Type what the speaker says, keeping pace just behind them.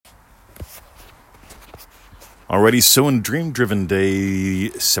Alrighty, so in Dream Driven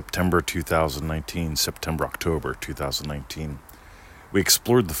Day, September 2019, October 2019, we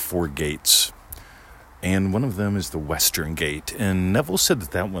explored the four gates, and one of them is the Western Gate, and Neville said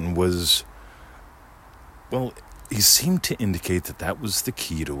that one was, well, he seemed to indicate that was the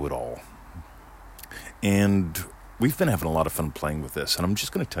key to it all. And we've been having a lot of fun playing with this, and I'm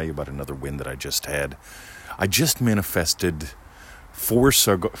just going to tell you about another win that I just had. I just manifested four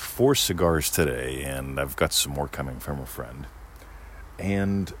cigars today, and I've got some more coming from a friend.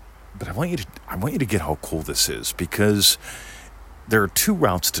 But I want you to get how cool this is, because there are two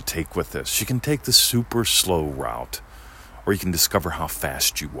routes to take with this. You can take the super slow route, or you can discover how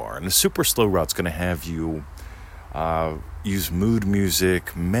fast you are. And the super slow route's going to have you use mood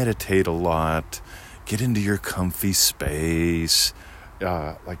music, meditate a lot, get into your comfy space.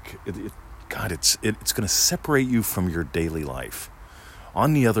 It's going to separate you from your daily life.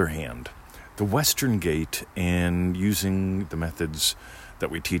 On the other hand, the Western Gate, and using the methods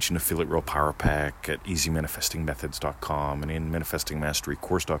that we teach in Affiliate Real Power Pack at easymanifestingmethods.com and in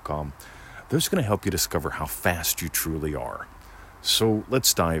manifestingmasterycourse.com, those are going to help you discover how fast you truly are. So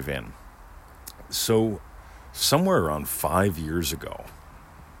let's dive in. So somewhere around 5 years ago,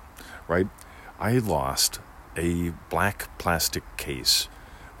 right, I lost a black plastic case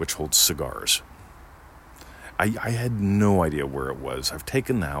which holds cigars. I had no idea where it was. I've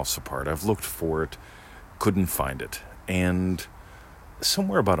taken the house apart. I've looked for it, couldn't find it. And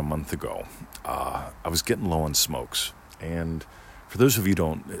somewhere about a month ago, I was getting low on smokes. And for those of you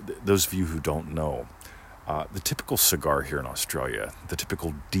who don't know, the typical cigar here in Australia, the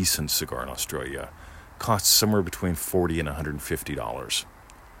typical decent cigar in Australia, costs somewhere between $40 and $150.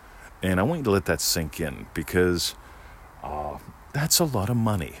 And I want you to let that sink in, because that's a lot of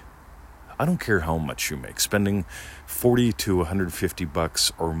money. I don't care how much you make. Spending $40 to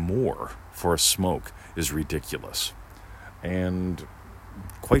 $150 or more for a smoke is ridiculous. And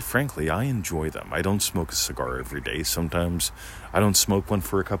quite frankly, I enjoy them. I don't smoke a cigar every day. Sometimes I don't smoke one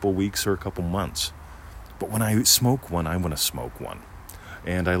for a couple weeks or a couple months. But when I smoke one, I want to smoke one.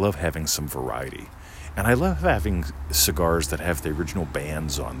 And I love having some variety. And I love having cigars that have the original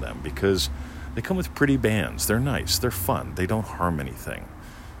bands on them, because they come with pretty bands. They're nice. They're fun. They don't harm anything.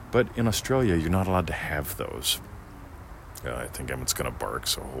 But in Australia, you're not allowed to have those. I think Emmett's going to bark,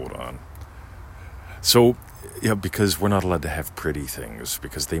 so hold on. So, yeah, because we're not allowed to have pretty things,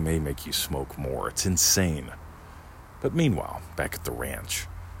 because they may make you smoke more. It's insane. But meanwhile, back at the ranch,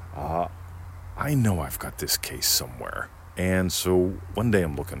 I know I've got this case somewhere. And so one day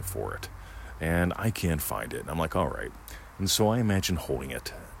I'm looking for it, and I can't find it. And I'm like, all right. And so I imagine holding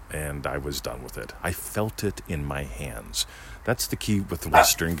it, and I was done with it. I felt it in my hands. That's the key with the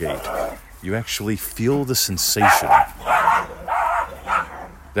Western Gate. You actually feel the sensation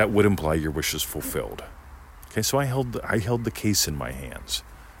that would imply your wish is fulfilled. Okay, so I held the case in my hands,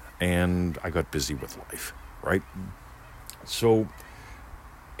 and I got busy with life, right? So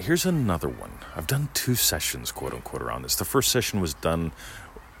here's another one. I've done 2 sessions, quote unquote, around this. The first session was done,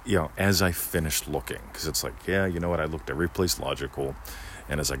 as I finished looking, because it's like, I looked every place logical.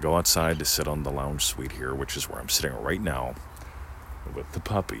 And as I go outside to sit on the lounge suite here, which is where I'm sitting right now with the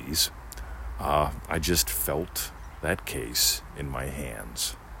puppies, I just felt that case in my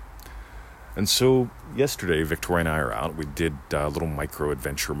hands. And so yesterday, Victoria and I are out. We did a little micro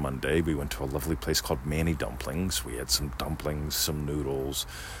adventure Monday. We went to a lovely place called Manny Dumplings. We had some dumplings, some noodles,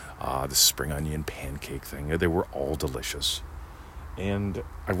 the spring onion pancake thing. They were all delicious. And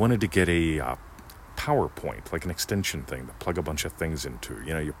I wanted to get a PowerPoint, like an extension thing to plug a bunch of things into.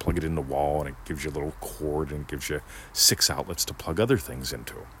 You plug it in the wall, and it gives you a little cord, and it gives you 6 outlets to plug other things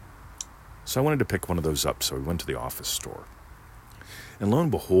into. So I wanted to pick one of those up, so we went to the office store. And lo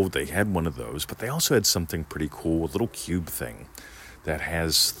and behold, they had one of those, but they also had something pretty cool, a little cube thing that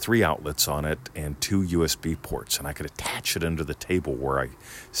has 3 outlets on it and 2 USB ports, and I could attach it under the table where I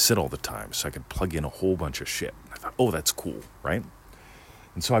sit all the time, so I could plug in a whole bunch of shit. I thought, oh, that's cool, right?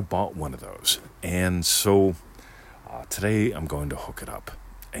 And so I bought one of those. And so today I'm going to hook it up.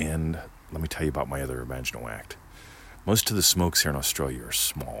 And let me tell you about my other Imaginal Act. Most of the smokes here in Australia are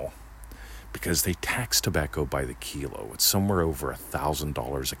small, because they tax tobacco by the kilo. It's somewhere over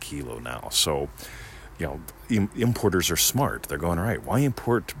 $1,000 a kilo now. So, importers are smart. They're going, all right, why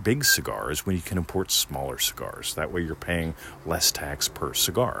import big cigars when you can import smaller cigars? That way you're paying less tax per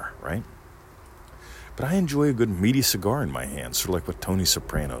cigar, right? But I enjoy a good meaty cigar in my hand, sort of like what Tony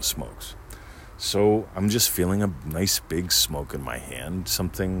Soprano smokes. So I'm just feeling a nice big smoke in my hand,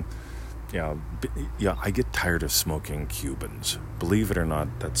 something, I get tired of smoking Cubans. Believe it or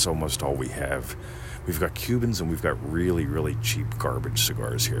not, that's almost all we have. We've got Cubans and we've got really, really cheap garbage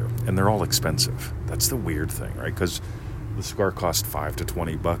cigars here. And they're all expensive. That's the weird thing, right? Because the cigar costs $5 to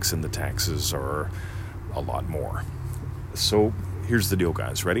 $20 and the taxes are a lot more. So here's the deal,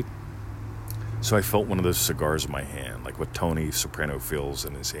 guys. Ready? So I felt one of those cigars in my hand, like what Tony Soprano feels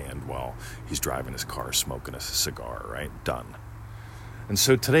in his hand while he's driving his car smoking a cigar, right? Done. And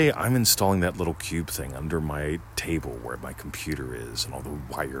so today I'm installing that little cube thing under my table where my computer is and all the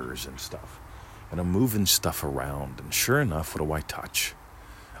wires and stuff. And I'm moving stuff around, and sure enough, what do I touch?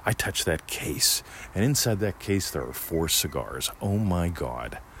 I touch that case, and inside that case there are 4 cigars. Oh my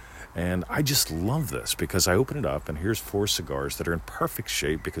God. And I just love this because I open it up and here's 4 cigars that are in perfect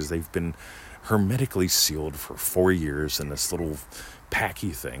shape because they've been hermetically sealed for 4 years in this little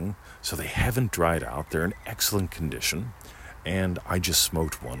packy thing, so they haven't dried out. They're in excellent condition. And I just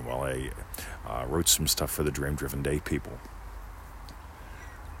smoked one while I wrote some stuff for the Dream Driven Day people.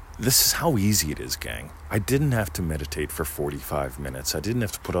 This is how easy it is, gang. I didn't have to meditate for 45 minutes. I didn't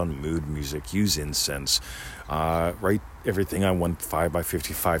have to put on mood music, use incense, write everything I want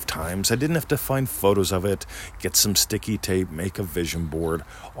 5x55 times. I didn't have to find photos of it, get some sticky tape, make a vision board.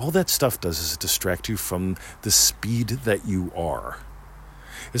 All that stuff does is distract you from the speed that you are.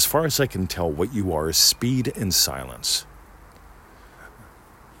 As far as I can tell, what you are is speed and silence.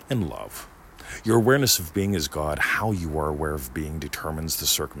 And love. Your awareness of being as God, how you are aware of being determines the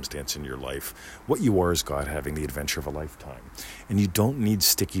circumstance in your life. What you are is God having the adventure of a lifetime. And you don't need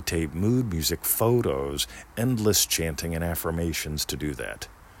sticky tape, mood music, photos, endless chanting and affirmations to do that.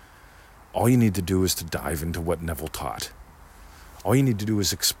 All you need to do is to dive into what Neville taught. All you need to do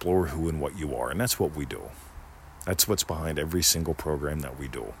is explore who and what you are, and that's what we do. That's what's behind every single program that we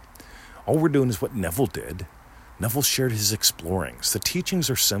do. All we're doing is what Neville did. Neville shared his explorings. The teachings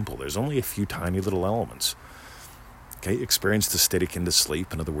are simple. There's only a few tiny little elements. Okay, experience the state akin to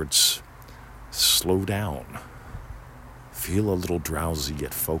sleep. In other words, slow down. Feel a little drowsy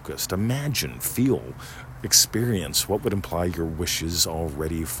yet focused. Imagine, feel, experience what would imply your wishes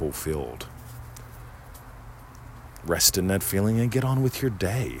already fulfilled. Rest in that feeling and get on with your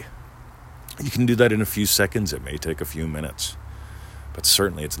day. You can do that in a few seconds. It may take a few minutes. But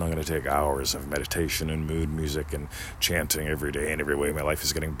certainly it's not going to take hours of meditation and mood music and chanting every day and every way. My life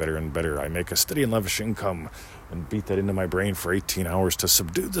is getting better and better. I make a steady and lavish income and beat that into my brain for 18 hours to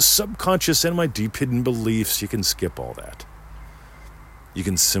subdue the subconscious and my deep hidden beliefs. You can skip all that. You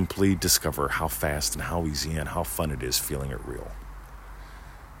can simply discover how fast and how easy and how fun it is feeling it real.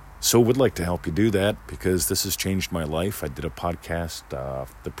 So would like to help you do that because this has changed my life. I did a podcast.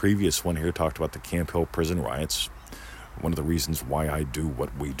 The previous one here talked about the Camp Hill prison riots. One of the reasons why I do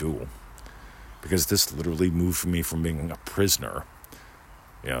what we do. Because this literally moved me from being a prisoner,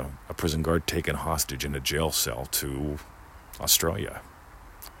 a prison guard taken hostage in a jail cell, to Australia,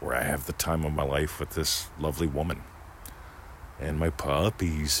 where I have the time of my life with this lovely woman and my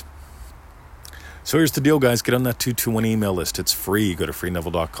puppies. So here's the deal, guys. Get on that 221 email list. It's free. Go to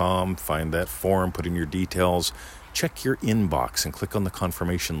freeneville.com, find that form, put in your details. Check your inbox and click on the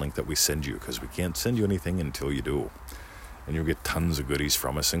confirmation link that we send you, because we can't send you anything until you do. And you'll get tons of goodies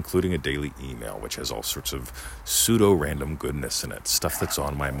from us, including a daily email, which has all sorts of pseudo-random goodness in it, stuff that's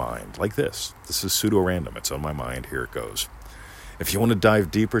on my mind, like this. This is pseudo-random. It's on my mind. Here it goes. If you want to dive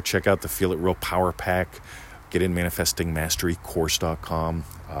deeper, check out the Feel It Real Power Pack. Get in manifestingmasterycourse.com.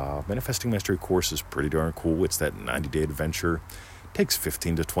 Manifesting Mastery Course is pretty darn cool. It's that 90-day adventure. It takes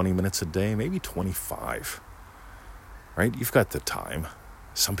 15 to 20 minutes a day, maybe 25. Right? You've got the time.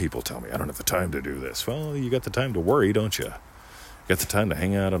 Some people tell me, I don't have the time to do this. Well, you got the time to worry, don't you? You got the time to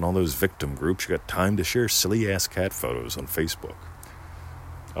hang out on all those victim groups. You got time to share silly-ass cat photos on Facebook.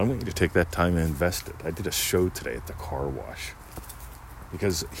 I want you to take that time and invest it. I did a show today at the car wash.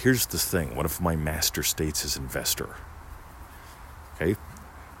 Because here's the thing. One of my master states is investor. Okay?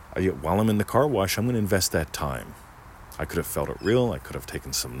 While I'm in the car wash, I'm going to invest that time. I could have felt it real. I could have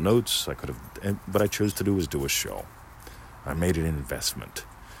taken some notes. What I chose to do was do a show. I made an investment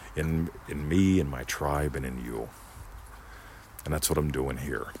in me, in my tribe, and in you. And that's what I'm doing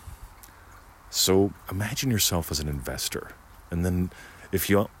here. So imagine yourself as an investor. And then if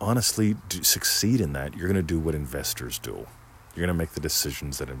you honestly succeed in that, you're going to do what investors do. You're going to make the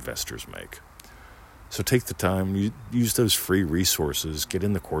decisions that investors make. So take the time, use those free resources, get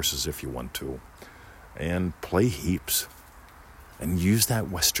in the courses if you want to, and play heaps. And use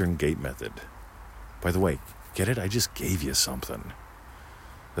that Western Gate method. By the way, get it? I just gave you something.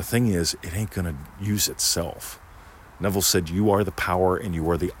 The thing is, it ain't going to use itself. Neville said, you are the power and you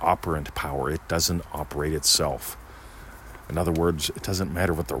are the operant power. It doesn't operate itself. In other words, it doesn't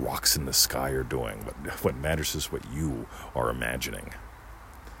matter what the rocks in the sky are doing. What matters is what you are imagining.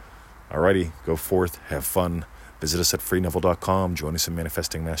 Alrighty, go forth, have fun. Visit us at freeneville.com, join us at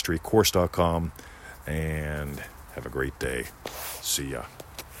manifestingmasterycourse.com, and have a great day. See ya.